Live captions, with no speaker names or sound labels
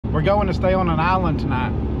We're going to stay on an island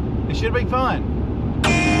tonight. It should be fun.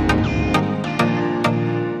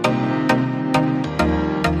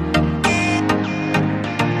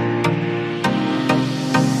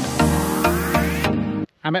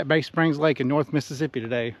 I'm at Bay Springs Lake in North Mississippi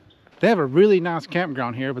today. They have a really nice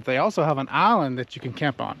campground here, but they also have an island that you can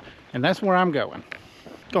camp on. And that's where I'm going.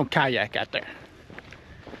 Gonna kayak out there.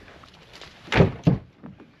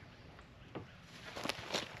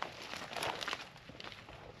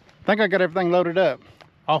 I think I got everything loaded up.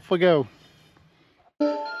 Off we go.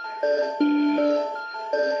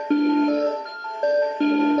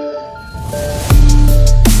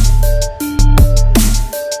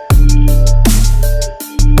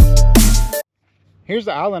 Here's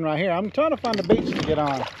the island right here. I'm trying to find a beach to get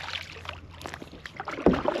on.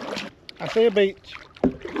 I see a beach.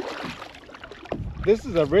 This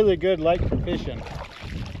is a really good lake for fishing.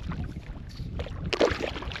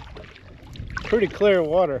 Pretty clear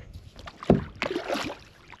water.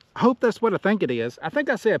 I hope that's what I think it is. I think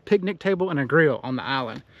I see a picnic table and a grill on the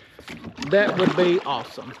island. That would be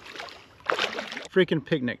awesome. Freaking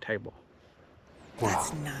picnic table.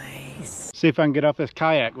 That's nice. See if I can get off this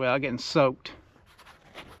kayak without getting soaked.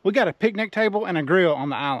 We got a picnic table and a grill on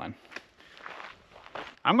the island.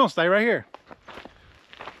 I'm gonna stay right here.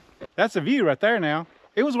 That's a view right there now.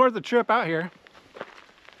 It was worth the trip out here.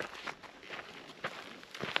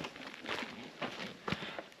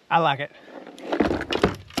 I like it.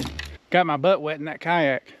 Got my butt wet in that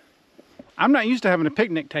kayak. I'm not used to having a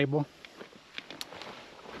picnic table.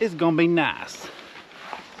 It's gonna be nice.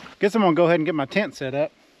 Guess I'm gonna go ahead and get my tent set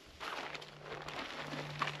up.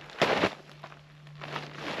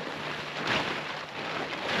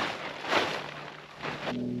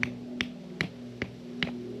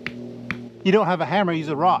 You don't have a hammer, use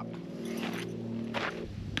a rock.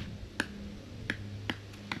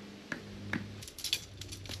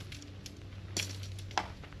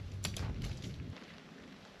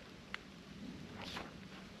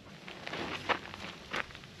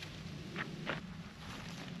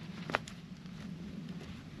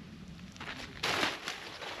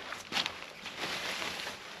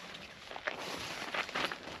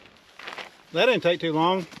 That didn't take too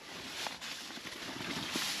long.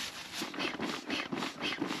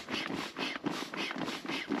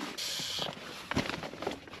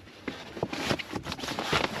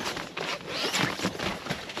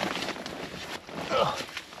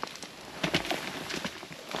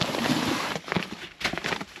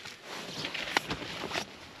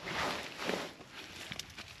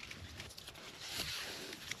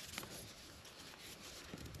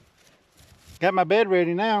 Got my bed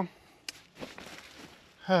ready now.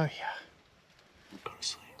 Oh yeah. Go to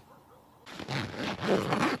sleep.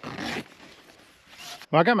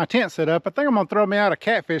 Well, I got my tent set up. I think I'm gonna throw me out a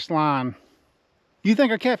catfish line. You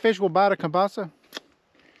think a catfish will bite a kielbasa?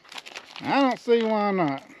 I don't see why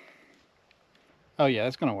not. Oh yeah,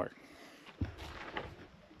 that's gonna work.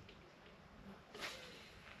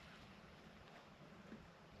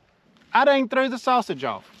 I dang threw the sausage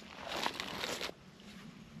off.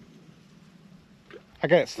 I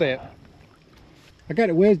got it set. I got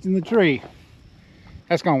it wedged in the tree.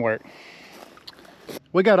 That's gonna work.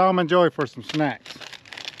 We got Almond Joy for some snacks.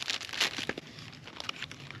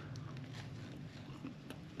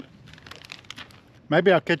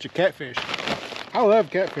 Maybe I'll catch a catfish. I love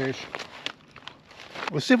catfish.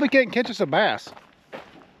 Let's see if we can't catch us a bass.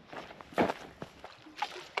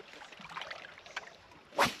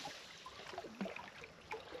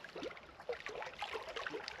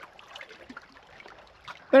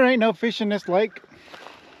 There ain't no fish in this lake.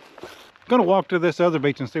 Gonna walk to this other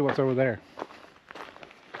beach and see what's over there.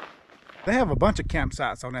 They have a bunch of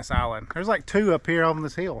campsites on this island. There's like 2 up here on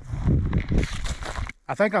this hill.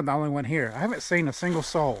 I think I'm the only one here. I haven't seen a single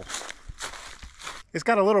soul. It's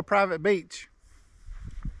got a little private beach.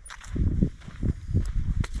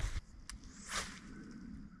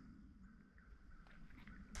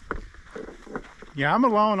 Yeah, I'm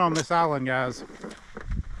alone on this island, guys.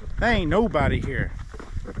 There ain't nobody here.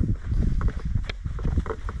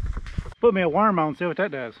 Put me a worm on, see what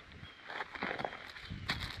that does.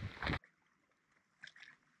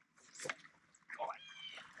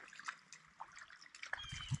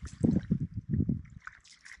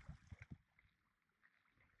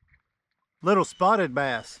 Little spotted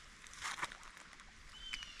bass.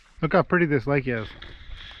 Look how pretty this lake is.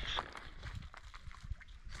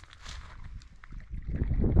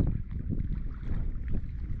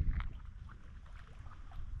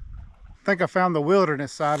 I think I found the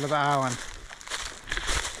wilderness side of the island.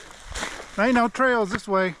 There ain't no trails this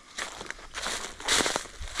way.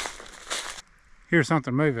 Here's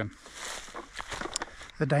something moving.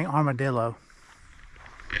 The dang armadillo.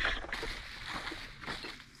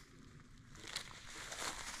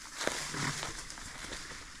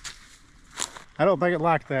 I don't think it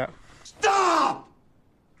liked that. Stop!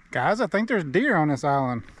 Guys, I think there's deer on this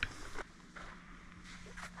island.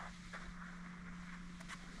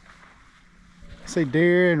 I see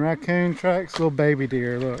deer and raccoon tracks, little baby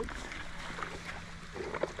deer, look.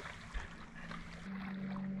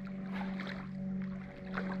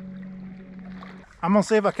 I'm gonna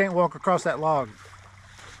see if I can't walk across that log.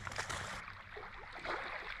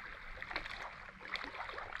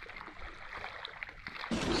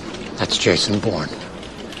 That's Jason Bourne.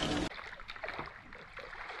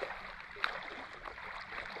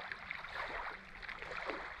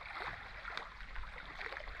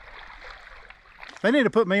 They need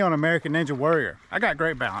to put me on American Ninja Warrior. I got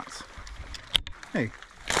great balance. Hey,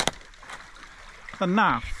 the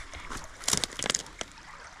knife.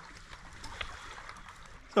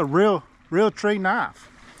 It's a real tree knife.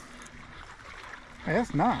 Hey,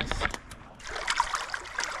 that's nice.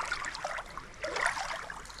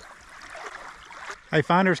 Hey,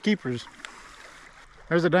 finders keepers.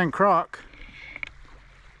 There's a dang croc.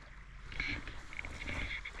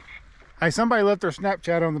 Hey, somebody left their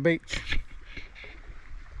Snapchat on the beach.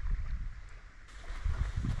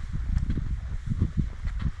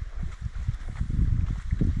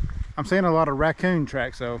 I'm seeing a lot of raccoon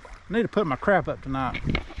tracks, so I need to put my crap up tonight.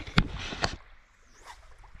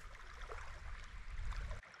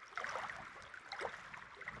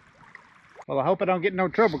 Well, I hope I don't get in no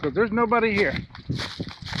trouble because there's nobody here.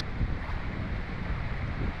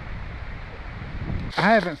 I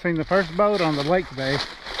haven't seen the first boat on the lake today.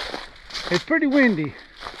 It's pretty windy.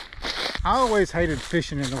 I always hated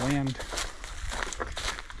fishing in the wind.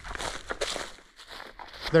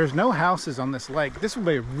 There's no houses on this lake. This would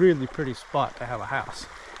be a really pretty spot to have a house.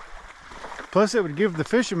 Plus it would give the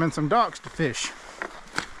fishermen some docks to fish.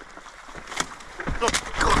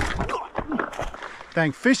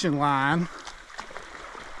 Dang fishing line.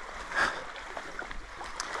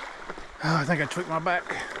 Oh, I think I tweaked my back.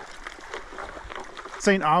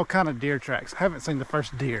 Seen all kind of deer tracks. I haven't seen the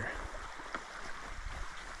first deer.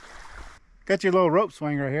 Got your little rope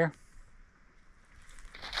swing right here.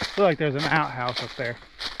 Feel like there's an outhouse up there.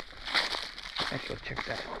 Let's go check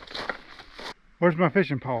that out. Where's my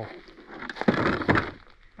fishing pole?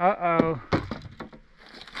 Uh-oh.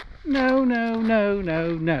 No, no, no,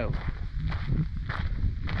 no, no.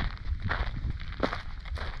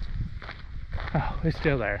 Oh, it's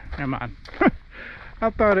still there. Never mind. I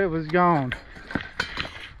thought it was gone.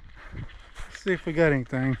 Let's see if we got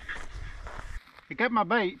anything. It got my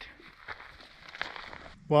bait.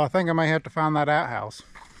 Well, I think I may have to find that outhouse.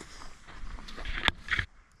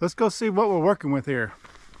 Let's go see what we're working with here.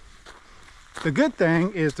 The good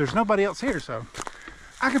thing is there's nobody else here, so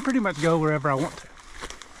I can pretty much go wherever I want to.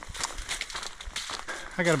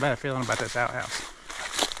 I got a bad feeling about this outhouse.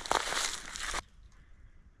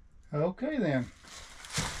 Okay then.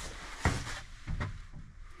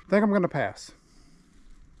 I think I'm gonna pass.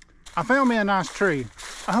 I found me a nice tree.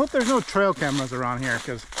 I hope there's no trail cameras around here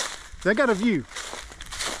because they got a view.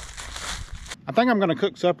 I think I'm gonna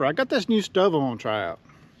cook supper. I got this new stove I'm gonna try out.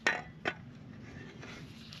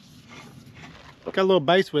 Got a little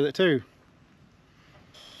base with it too.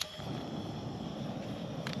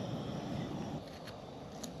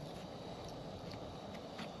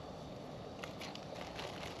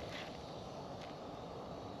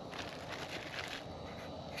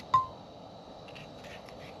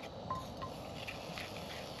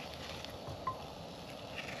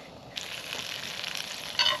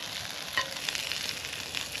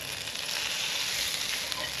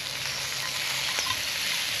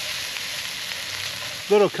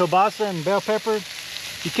 Little kielbasa and bell pepper.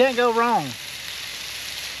 You can't go wrong.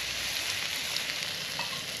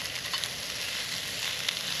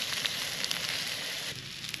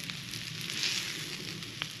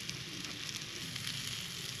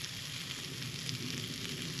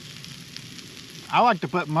 I like to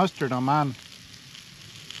put mustard on mine.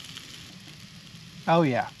 Oh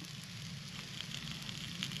yeah.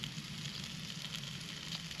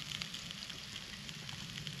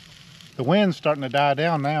 The wind's starting to die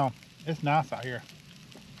down now. It's nice out here.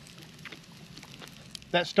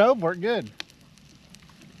 That stove worked good.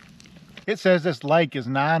 It says this lake is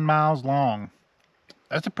 9 miles long.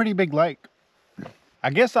 That's a pretty big lake.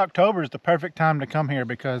 I guess October is the perfect time to come here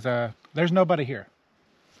because there's nobody here.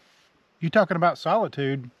 You talking about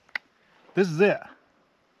solitude, this is it.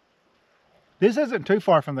 This isn't too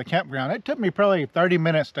far from the campground. It took me probably 30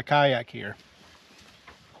 minutes to kayak here.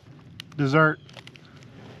 Dessert.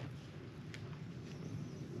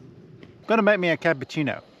 Gonna make me a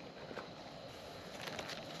cappuccino.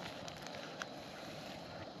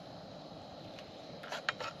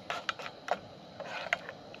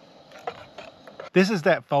 This is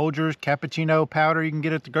that Folgers cappuccino powder you can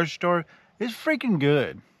get at the grocery store. It's freaking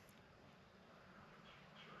good.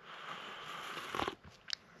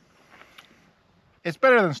 It's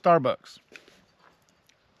better than Starbucks.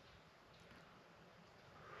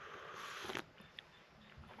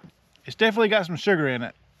 It's definitely got some sugar in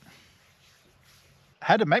it. I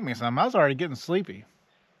had to make me some. I was already getting sleepy.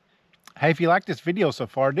 Hey, if you like this video so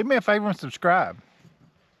far, do me a favor and subscribe.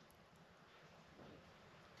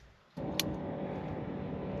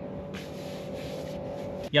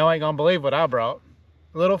 Y'all ain't gonna believe what I brought.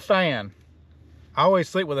 A little fan. I always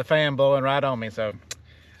sleep with a fan blowing right on me, so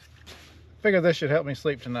figure this should help me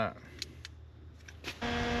sleep tonight.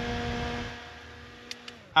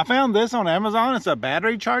 I found this on Amazon. It's a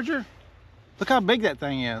battery charger. Look how big that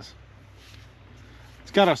thing is.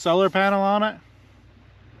 It's got a solar panel on it.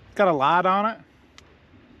 It's got a light on it.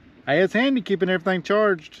 Hey, it's handy keeping everything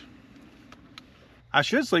charged. I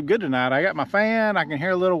should sleep good tonight. I got my fan. I can hear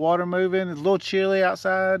a little water moving. It's a little chilly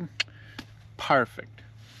outside. Perfect.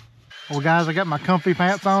 Well, guys, I got my comfy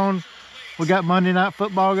pants on. We got Monday Night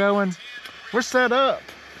Football going. We're set up.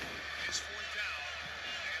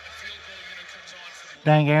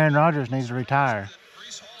 Dang, Aaron Rodgers needs to retire.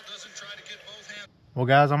 Well,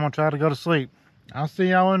 guys, I'm going to try to go to sleep. I'll see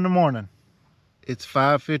y'all in the morning. It's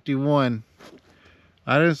 5:51.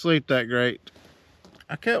 I didn't sleep that great.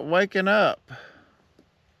 I kept waking up.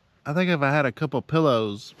 I think if I had a couple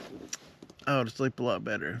pillows, I would sleep a lot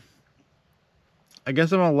better. I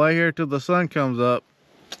guess I'm gonna lay here till the sun comes up.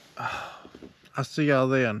 I'll see y'all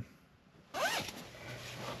then.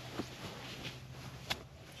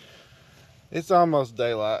 It's almost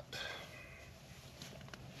daylight.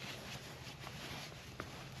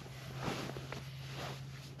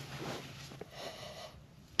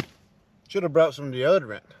 Should have brought some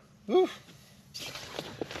deodorant. Woo.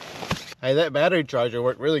 Hey, that battery charger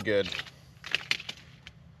worked really good.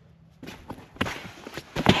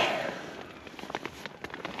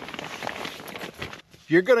 If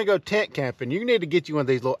you're gonna go tent camping, you need to get you one of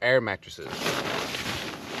these little air mattresses.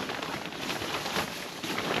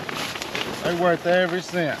 They're worth every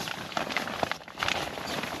cent.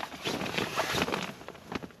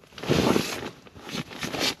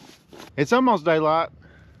 It's almost daylight.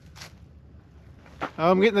 Oh,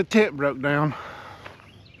 I'm getting the tent broke down.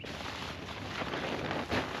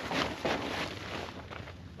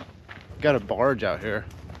 Got a barge out here.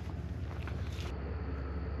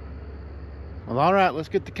 Well, all right, let's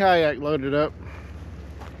get the kayak loaded up.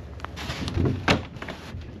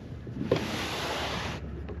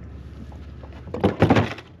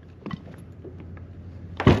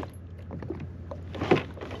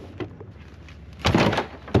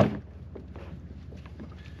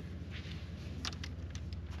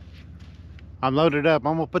 I'm loaded up.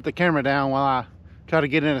 I'm gonna put the camera down while I try to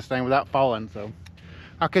get in this thing without falling, so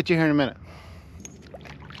I'll catch you here in a minute.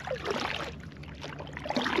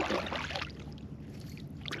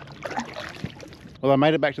 Well, I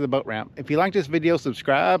made it back to the boat ramp. If you like this video,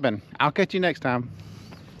 subscribe, and I'll catch you next time.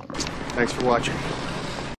 Thanks for watching.